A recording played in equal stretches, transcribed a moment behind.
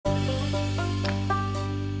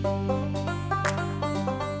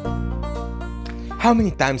How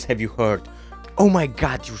many times have you heard, "Oh my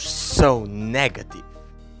god, you're so negative"?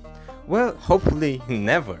 Well, hopefully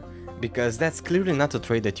never, because that's clearly not a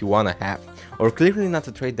trait that you wanna have, or clearly not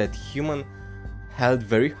a trait that human held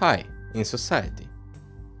very high in society.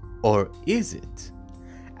 Or is it?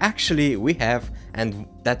 Actually, we have, and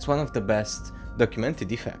that's one of the best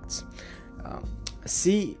documented effects.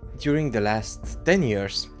 See, during the last 10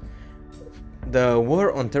 years, the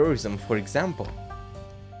war on terrorism, for example,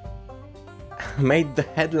 made the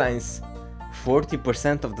headlines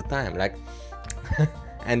 40% of the time,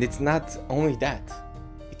 and it's not only that,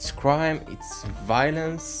 it's crime, it's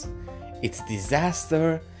violence, it's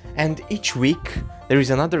disaster, and each week there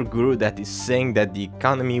is another guru that is saying that the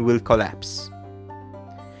economy will collapse.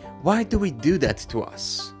 Why do we do that to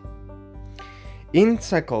us? In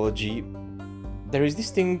psychology, there is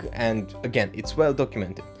this thing, and again, it's well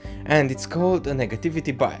documented, and it's called a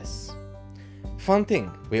negativity bias. Fun thing,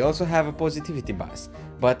 we also have a positivity bias,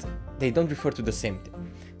 but they don't refer to the same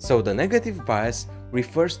thing. So the negative bias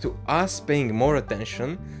refers to us paying more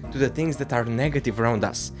attention to the things that are negative around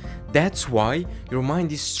us. That's why your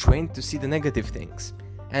mind is trained to see the negative things.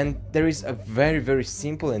 And there is a very, very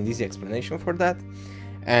simple and easy explanation for that.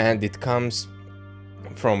 And it comes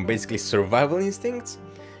from basically survival instincts.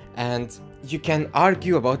 And you can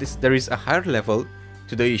argue about this. There is a higher level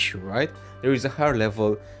to the issue, right? There is a higher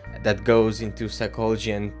level that goes into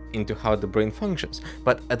psychology and into how the brain functions.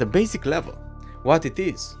 But at the basic level, what it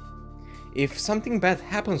is, if something bad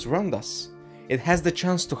happens around us, it has the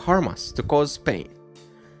chance to harm us, to cause pain.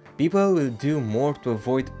 People will do more to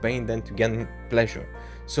avoid pain than to gain pleasure.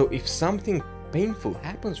 So if something painful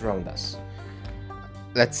happens around us,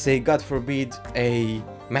 let's say, God forbid, a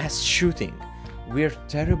mass shooting, we're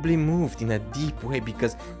terribly moved in a deep way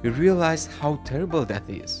because we realize how terrible that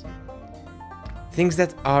is. Things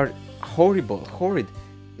that are horrible, horrid,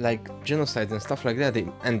 like genocides and stuff like that,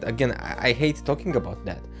 and again, I hate talking about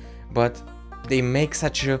that, but they make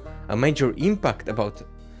such a major impact about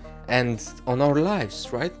and on our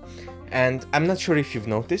lives, right? And I'm not sure if you've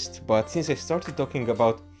noticed, but since I started talking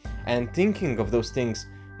about and thinking of those things,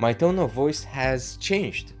 my tone of voice has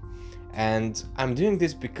changed. And I'm doing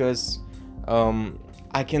this because I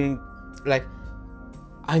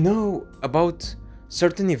know about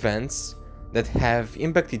certain events that have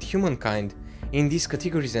impacted humankind in these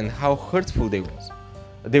categories and how hurtful they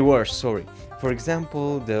were. For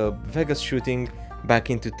example, the Vegas shooting back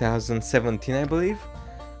in 2017, I believe,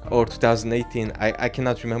 or 2018, I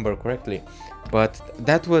cannot remember correctly, but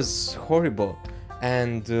that was horrible.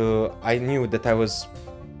 And I knew that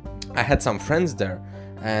I had some friends there,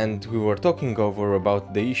 and we were talking over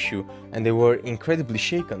about the issue, and they were incredibly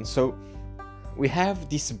shaken. So we have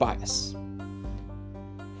this bias.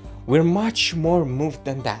 We're much more moved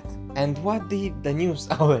than that. And what did the news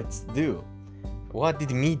outlets do? What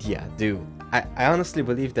did media do? I honestly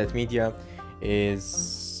believe that media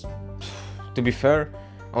is, to be fair,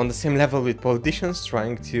 on the same level with politicians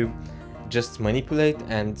trying to just manipulate,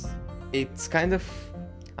 and it's kind of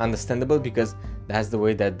understandable because that's the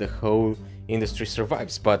way that the whole industry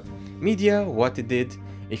survives. But media, what it did,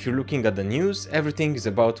 if you're looking at the news, everything is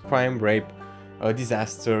about crime, rape,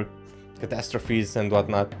 disaster, catastrophes and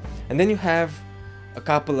whatnot. And then you have a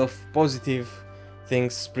couple of positive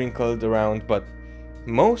things sprinkled around, but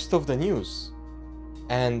most of the news,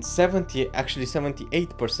 and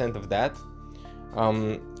 78% of that,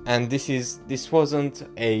 and this wasn't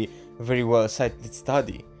a very well cited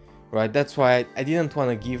study, right? That's why I didn't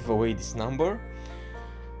want to give away this number.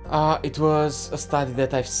 It was a study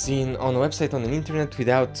that I've seen on a website on the internet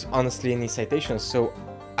without honestly any citations, so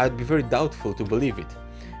I'd be very doubtful to believe it.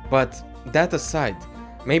 But that aside,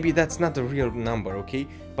 maybe that's not a real number, okay?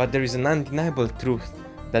 But there is an undeniable truth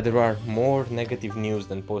that there are more negative news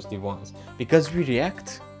than positive ones, because we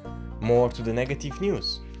react more to the negative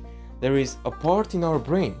news. There is a part in our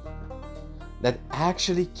brain that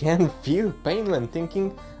actually can feel pain when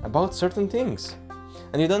thinking about certain things.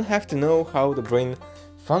 And you don't have to know how the brain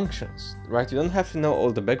functions, right? You don't have to know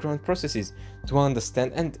all the background processes to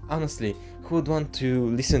understand. And honestly, who would want to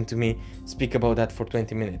listen to me speak about that for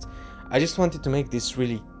 20 minutes? I just wanted to make this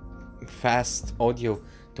really fast audio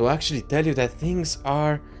to actually tell you that things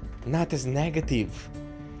are not as negative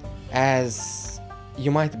as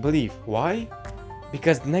you might believe. Why?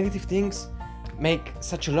 Because the negative things make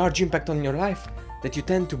such a large impact on your life that you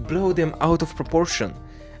tend to blow them out of proportion.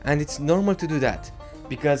 And it's normal to do that,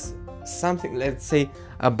 because something, let's say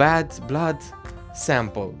a bad blood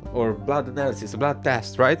sample or blood analysis, a blood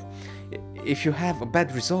test, right? If you have a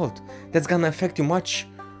bad result, that's gonna affect you much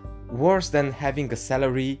worse than having a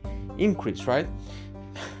salary increase, right?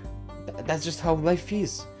 That's just how life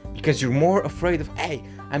is. because you're more afraid of, hey,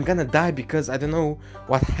 I'm gonna die because I don't know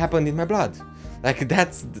what happened in my blood. Like,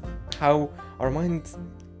 that's how our mind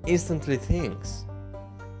instantly thinks.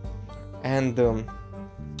 And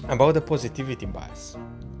about the positivity bias.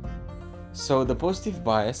 So the positive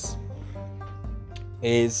bias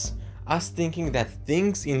is us thinking that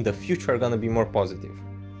things in the future are gonna be more positive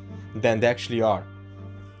than they actually are.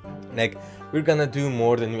 Like, we're gonna do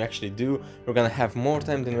more than we actually do, we're gonna have more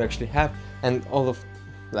time than we actually have, and all of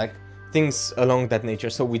like things along that nature.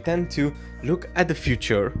 So we tend to look at the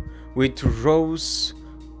future with rose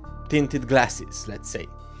tinted glasses, let's say,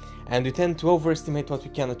 and we tend to overestimate what we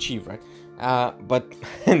can achieve, right? But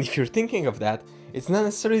and if you're thinking of that, it's not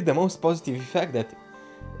necessarily the most positive effect that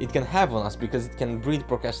it can have on us, because it can breed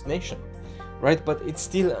procrastination, right? But it's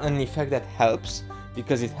still an effect that helps,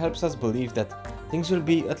 because it helps us believe that things will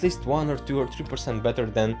be at least 1 or 2 or 3% better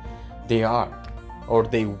than they are, or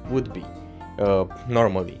they would be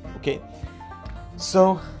normally, okay?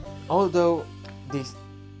 So although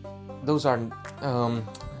those are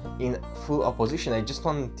in full opposition, I just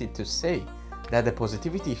wanted to say that the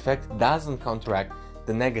positivity effect doesn't counteract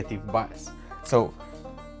the negative bias. So,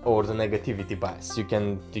 or the negativity bias, you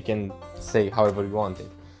can say however you want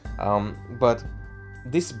it, but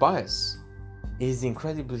this bias is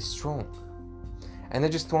incredibly strong, and I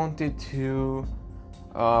just wanted to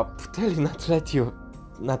tell you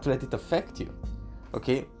not to let it affect you,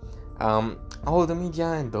 okay? All the media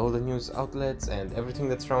and all the news outlets and everything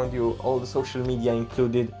that's around you, all the social media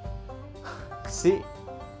included. See,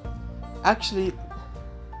 actually,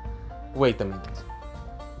 wait a minute.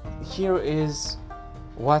 Here is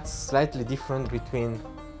what's slightly different between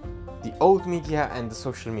the old media and the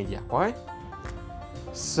social media. Why?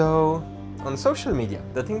 So, on social media,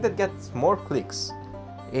 the thing that gets more clicks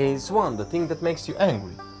is 1, the thing that makes you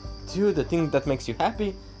angry, 2, the thing that makes you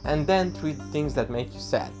happy, and then 3 things that make you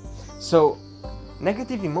sad. So,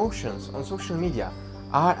 negative emotions on social media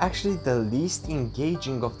are actually the least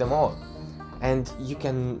engaging of them all. And you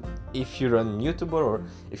can, if you're a YouTuber or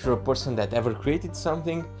if you're a person that ever created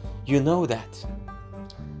something, you know that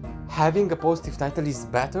having a positive title is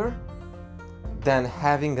better than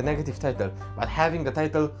having a negative title. But having a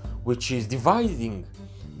title which is dividing,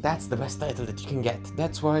 that's the best title that you can get.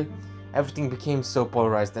 That's why everything became so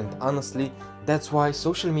polarized, and honestly, that's why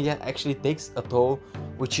social media actually takes a toll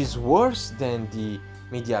which is worse than the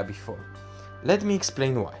media before. Let me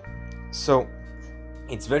explain why. So,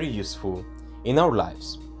 it's very useful in our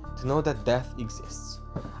lives to know that death exists.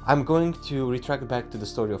 I'm going to retract back to the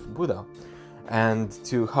story of Buddha and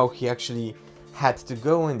to how he actually had to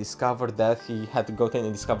go and discover death. He had to go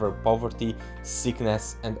and discover poverty,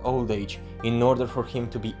 sickness, and old age in order for him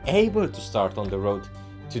to be able to start on the road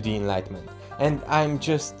to the enlightenment. And I'm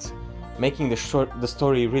just making the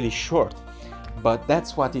story really short, but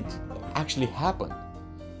that's what it actually happened.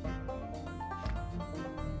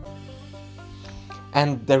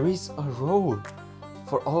 And there is a role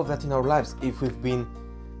for all of that in our lives. If we've been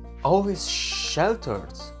always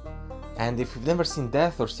sheltered, and if we've never seen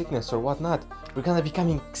death or sickness or whatnot, we're gonna become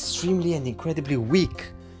extremely and incredibly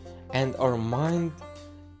weak, and our mind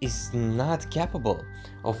is not capable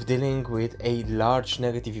of dealing with a large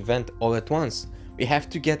negative event all at once. We have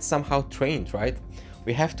to get somehow trained, right?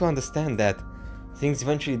 We have to understand that things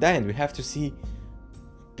eventually die, and we have to see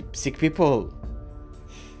sick people,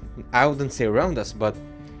 I wouldn't say around us, but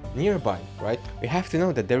nearby, right? We have to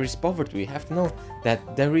know that there is poverty. We have to know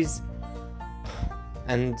that there is,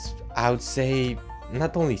 and I would say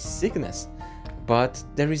not only sickness, but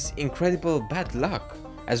there is incredible bad luck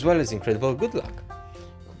as well as incredible good luck.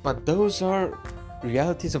 But those are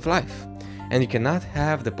realities of life, and you cannot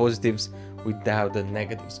have the positives without the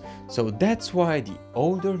negatives. So that's why the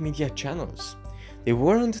older media channels, they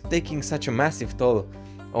weren't taking such a massive toll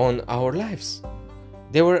on our lives.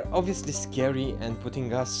 They were obviously scary and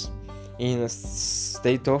putting us in a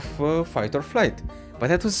state of fight or flight, but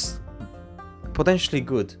that was potentially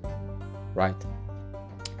good, right?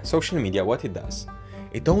 Social media, what it does,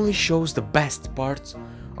 it only shows the best parts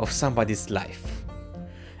of somebody's life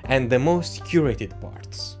and the most curated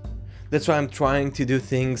parts. That's why I'm trying to do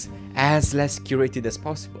things as less curated as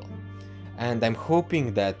possible, and I'm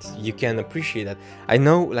hoping that you can appreciate that. I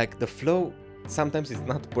know, like, the flow sometimes is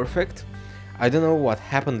not perfect. I don't know what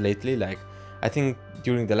happened lately, like, I think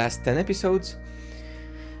during the last 10 episodes,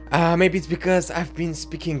 maybe it's because I've been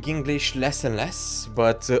speaking English less and less,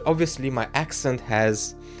 but obviously my accent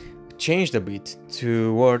has changed a bit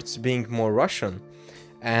towards being more Russian,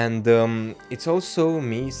 and it's also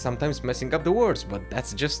me sometimes messing up the words, but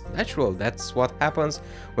that's just natural. That's what happens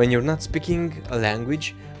when you're not speaking a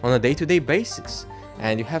language on a day-to-day basis,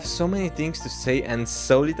 and you have so many things to say and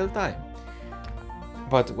so little time.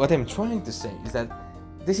 But what I'm trying to say is that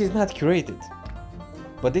this is not curated,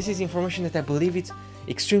 but this is information that I believe it's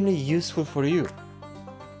extremely useful for you.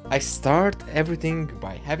 I start everything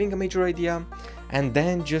by having a major idea and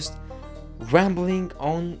then just rambling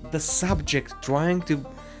on the subject, trying to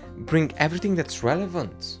bring everything that's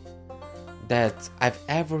relevant that I've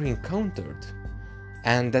ever encountered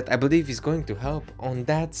and that I believe is going to help on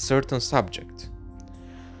that certain subject.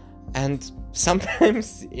 And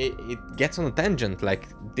sometimes it gets on a tangent like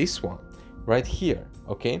this one right here,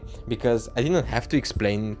 okay? Because I didn't have to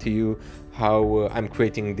explain to you how I'm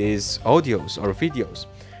creating these audios or videos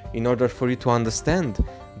in order for you to understand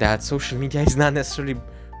that social media is not necessarily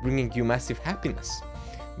bringing you massive happiness.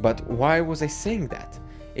 But why was I saying that?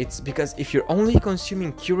 It's because if you're only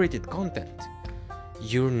consuming curated content,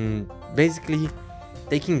 you're basically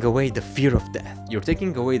taking away the fear of death. You're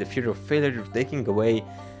taking away the fear of failure. You're taking away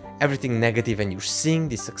everything negative, and you're seeing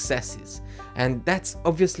the successes. And that's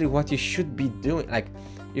obviously what you should be doing. Like,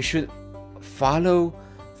 you should follow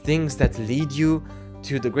things that lead you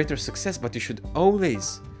to the greater success, but you should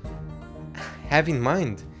always have in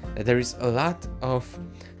mind that there is a lot of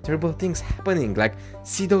terrible things happening. Like,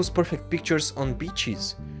 see those perfect pictures on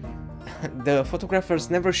beaches. The photographers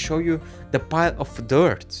never show you the pile of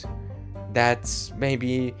dirt that's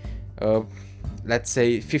maybe let's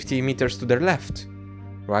say 50 meters to their left,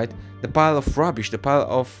 right? The pile of rubbish, the pile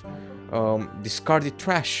of discarded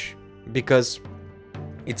trash, because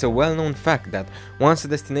it's a well-known fact that once a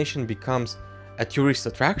destination becomes a tourist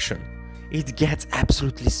attraction, it gets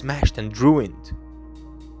absolutely smashed and ruined.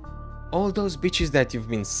 All those beaches that you've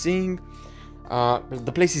been seeing,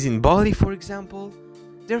 the places in Bali, for example,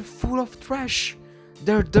 they're full of trash.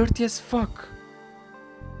 They're dirty as fuck.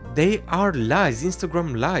 They are lies,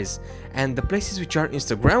 Instagram lies. And the places which are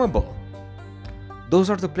Instagrammable, those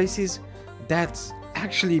are the places that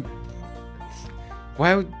actually,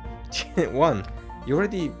 why would one, you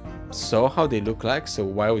already saw how they look like, so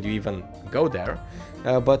why would you even go there?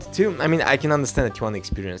 But two, I mean, I can understand that you want to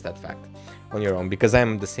experience that fact on your own, because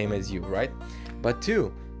I'm the same as you, right? But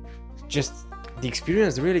two, just the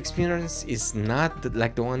experience, the real experience is not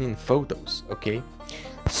like the one in photos, okay?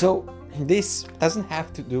 So this doesn't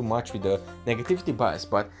have to do much with the negativity bias,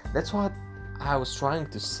 but that's what I was trying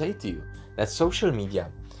to say to you, that social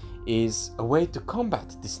media is a way to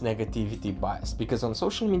combat this negativity bias, because on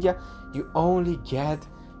social media you only get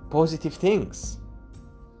positive things.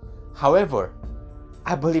 However,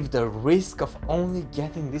 I believe the risk of only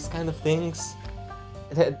getting this kind of things,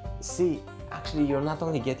 that, see, actually you're not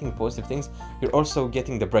only getting positive things, you're also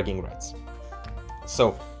getting the bragging rights.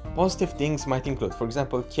 So positive things might include, for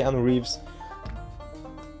example, Keanu Reeves,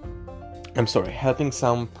 helping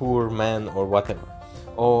some poor man or whatever,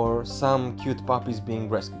 or some cute puppies being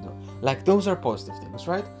rescued. Like, those are positive things,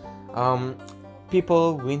 right?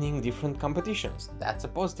 People winning different competitions, that's a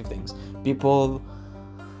positive things. People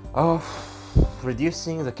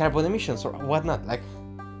reducing the carbon emissions or whatnot, like,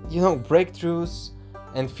 you know, breakthroughs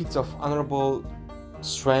and feats of honorable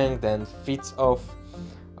strength and feats of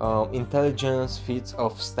intelligence, feats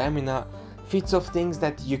of stamina, feats of things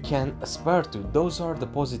that you can aspire to. Those are the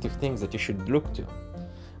positive things that you should look to.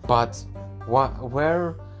 But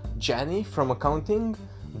where Jenny from accounting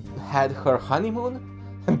had her honeymoon,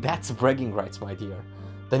 that's bragging rights, my dear.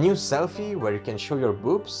 The new selfie where you can show your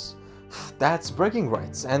boobs, that's bragging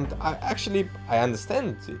rights. And I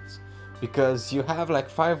understand it, because you have like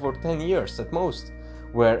 5 or 10 years at most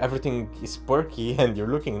where everything is perky and you're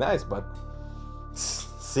looking nice, but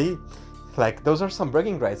see, like, those are some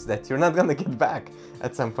bragging rights that you're not gonna get back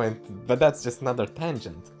at some point. But that's just another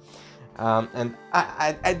tangent. And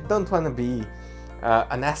I don't want to be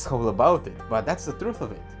an asshole about it, but that's the truth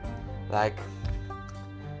of it. Like,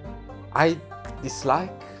 I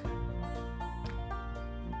dislike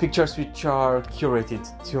pictures which are curated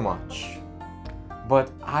too much,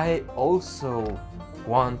 but I also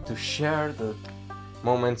want to share the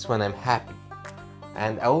moments when I'm happy,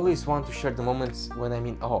 and I always want to share the moments when I'm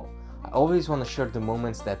in awe. I always want to share the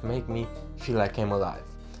moments that make me feel like I'm alive.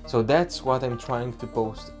 So that's what I'm trying to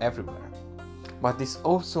post everywhere. But this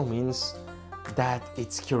also means that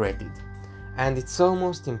it's curated, and it's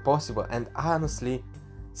almost impossible. And honestly,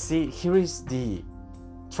 see, here is the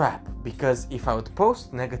trap, because if I would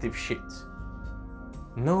post negative shit,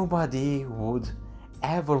 nobody would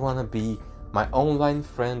ever want to be my online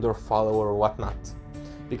friend or follower or whatnot,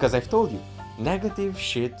 because I've told you, negative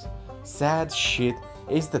shit, sad shit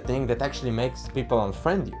is the thing that actually makes people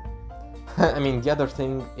unfriend you. I mean, the other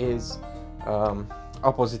thing is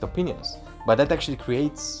opposite opinions, but that actually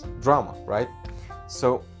creates drama, right?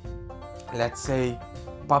 So let's say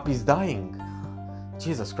puppies dying.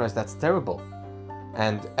 Jesus Christ, that's terrible.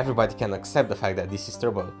 And everybody can accept the fact that this is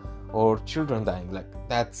terrible. Or children dying, like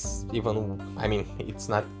that's even, I mean, it's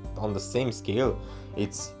not on the same scale.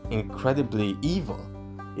 It's incredibly evil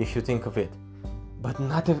if you think of it. But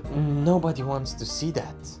nobody wants to see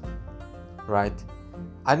that, right?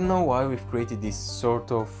 I don't know why we've created this sort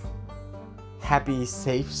of happy,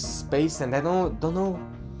 safe space, and I don't know.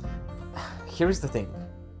 Here's the thing,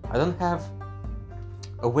 I don't have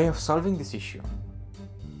a way of solving this issue,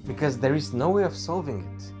 because there is no way of solving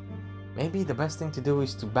it. Maybe the best thing to do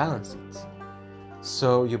is to balance it.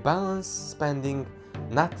 So you balance spending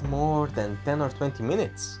not more than 10 or 20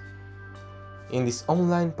 minutes in this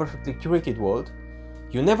online perfectly curated world.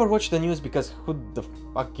 You never watch the news, because who the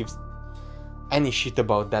fuck gives any shit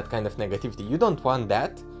about that kind of negativity? You don't want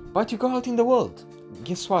that, but you go out in the world.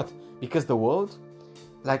 Guess what? Because the world,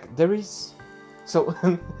 like, there is... So,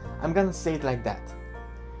 I'm gonna say it like that.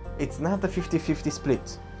 It's not a 50-50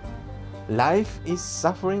 split. Life is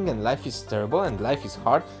suffering and life is terrible and life is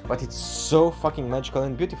hard, but it's so fucking magical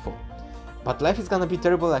and beautiful. But life is gonna be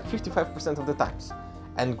terrible like 55% of the times,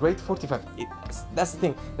 and great 45%. That's the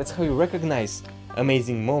thing, that's how you recognize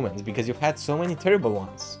amazing moments, because you've had so many terrible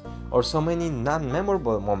ones, or so many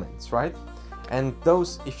non-memorable moments, right? And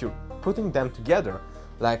those, if you're putting them together,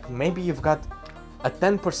 like maybe you've got a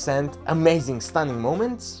 10% amazing, stunning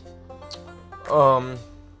moments,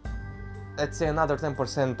 let's say another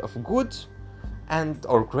 10% of good and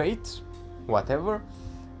or great, whatever,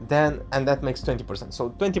 then, and that makes 20%. So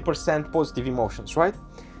 20% positive emotions, right?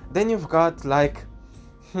 Then you've got like,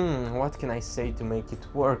 what can I say to make it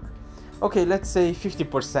work? Okay, let's say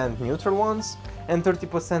 50% neutral ones and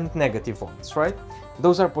 30% negative ones, right?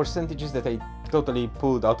 Those are percentages that I totally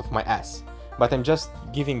pulled out of my ass, but I'm just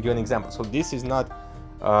giving you an example. So this is not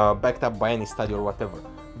backed up by any study or whatever,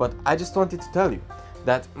 but I just wanted to tell you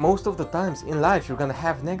that most of the times in life you're gonna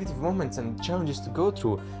have negative moments and challenges to go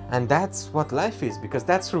through, and that's what life is, because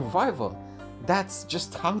that's survival. That's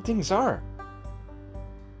just how things are.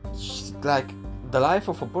 Like the life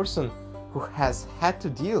of a person who has had to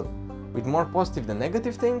deal with more positive than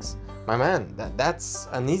negative things, my man, that's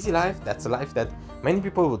an easy life. That's a life that many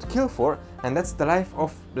people would kill for, and that's the life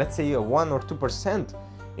of, let's say, a 1 or 2%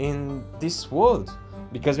 in this world,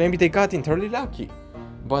 because maybe they got entirely lucky.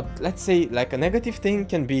 But let's say like a negative thing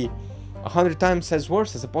can be 100 times as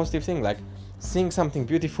worse as a positive thing. Like seeing something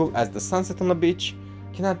beautiful as the sunset on the beach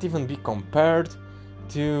cannot even be compared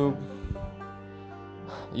to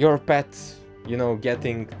your pet, you know,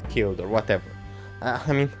 getting killed or whatever.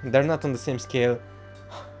 I mean, they're not on the same scale.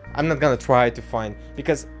 I'm not gonna try to find,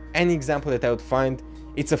 because any example that I would find,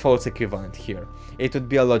 it's a false equivalent here. It would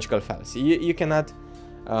be a logical fallacy. You cannot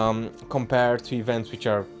compare to events which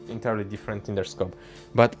are entirely different in their scope.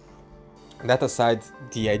 But that aside,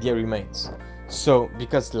 the idea remains. So,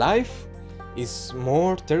 because life is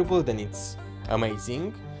more terrible than it's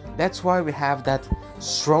amazing, that's why we have that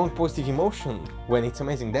strong positive emotion when it's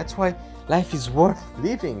amazing. That's why life is worth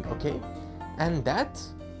living, okay? And that,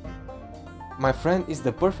 my friend, is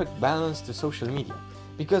the perfect balance to social media.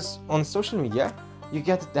 Because on social media, you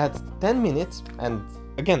get that 10 minutes, and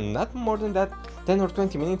again, not more than that, 10 or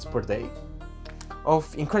 20 minutes per day of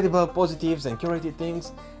incredible positives and curated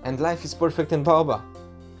things, and life is perfect and blah blah,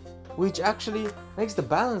 which actually makes the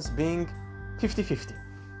balance being 50-50,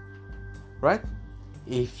 right?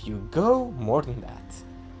 If you go more than that,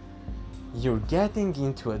 you're getting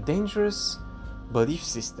into a dangerous belief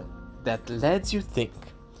system that lets you think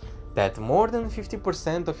that more than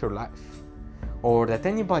 50% of your life, or that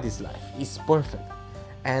anybody's life, is perfect.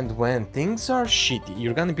 And when things are shitty,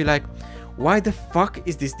 you're gonna be like, why the fuck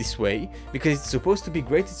is this way? Because it's supposed to be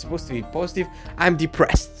great, it's supposed to be positive, I'm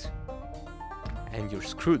depressed. And you're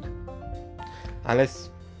screwed. Unless,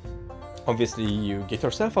 obviously, you get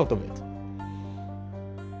yourself out of it.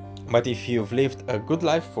 But if you've lived a good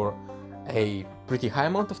life for a pretty high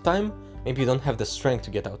amount of time, maybe you don't have the strength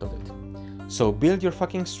to get out of it. So build your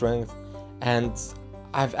fucking strength. And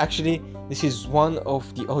I've actually, this is one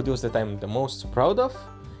of the audios that I'm the most proud of.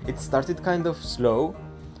 It started kind of slow,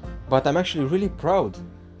 but I'm actually really proud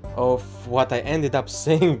of what I ended up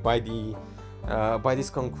saying by this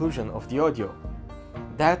conclusion of the audio.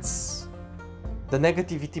 That's the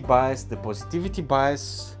negativity bias, the positivity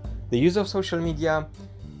bias, the use of social media,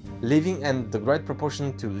 living and the right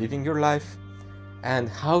proportion to living your life, and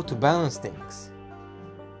how to balance things.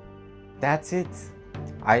 That's it.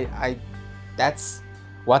 That's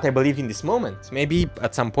what I believe in this moment. Maybe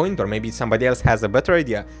at some point, or maybe somebody else has a better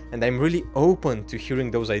idea, and I'm really open to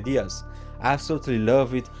hearing those ideas. I absolutely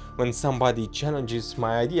love it when somebody challenges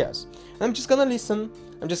my ideas. And I'm just gonna listen.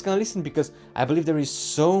 I'm just gonna listen because I believe there is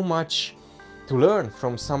so much to learn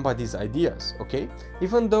from somebody's ideas, okay?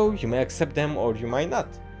 Even though you may accept them or you might not,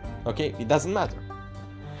 okay? It doesn't matter.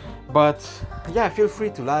 But yeah, feel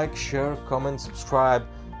free to like, share, comment, subscribe.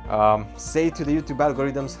 Say to the YouTube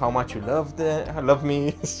algorithms how much you love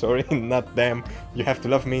me. Sorry, not them. You have to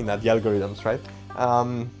love me, not the algorithms, right?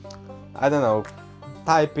 I don't know.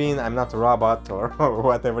 Type in "I'm not a robot" or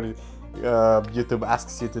whatever YouTube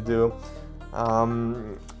asks you to do.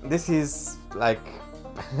 This is like,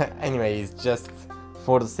 anyway, it's just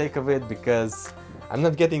for the sake of it, because I'm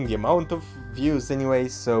not getting the amount of views anyway,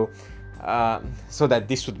 so that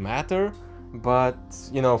this would matter, but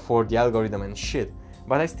you know, for the algorithm and shit.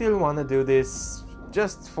 But I still want to do this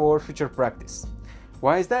just for future practice.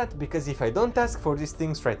 Why is that? Because if I don't ask for these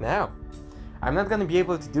things right now, I'm not gonna be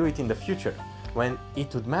able to do it in the future when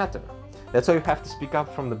it would matter. That's why you have to speak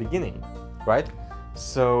up from the beginning, right?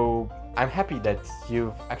 So I'm happy that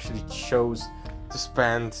you've actually chose to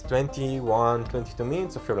spend 22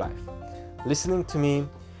 minutes of your life listening to me,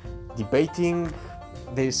 debating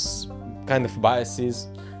this kind of biases,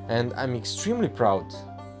 and I'm extremely proud,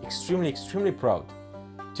 extremely proud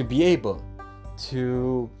to be able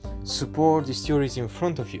to support these theories in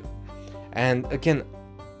front of you. And again,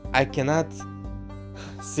 I cannot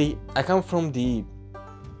see, I come from the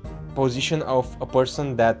position of a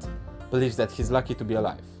person that believes that he's lucky to be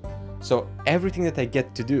alive. So everything that I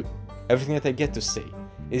get to do, everything that I get to say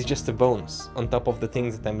is just a bonus on top of the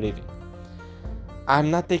things that I'm living. I'm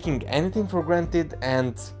not taking anything for granted,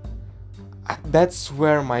 and that's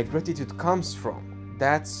where my gratitude comes from.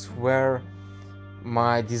 That's where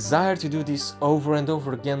my desire to do this over and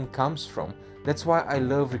over again comes from. That's why I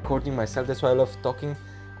love recording myself. That's why I love talking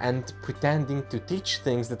and pretending to teach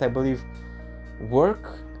things that I believe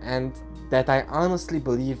work and that I honestly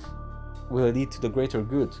believe will lead to the greater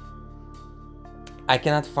good. I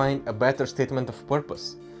cannot find a better statement of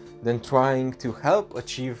purpose than trying to help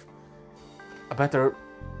achieve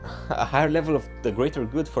a higher level of the greater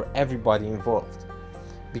good for everybody involved.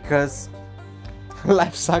 Because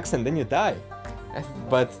life sucks and then you die.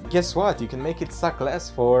 But guess what? You can make it suck less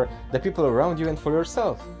for the people around you and for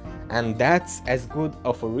yourself. And that's as good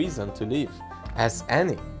of a reason to live as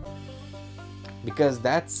any. Because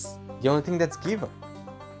that's the only thing that's given.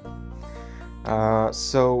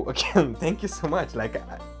 So again, thank you so much. Like,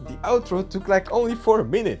 the outro took like only 4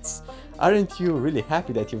 minutes. Aren't you really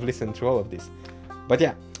happy that you've listened to all of this? But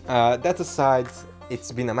yeah, that aside,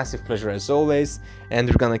 it's been a massive pleasure as always, and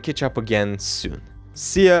we're gonna catch up again soon.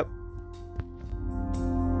 See ya!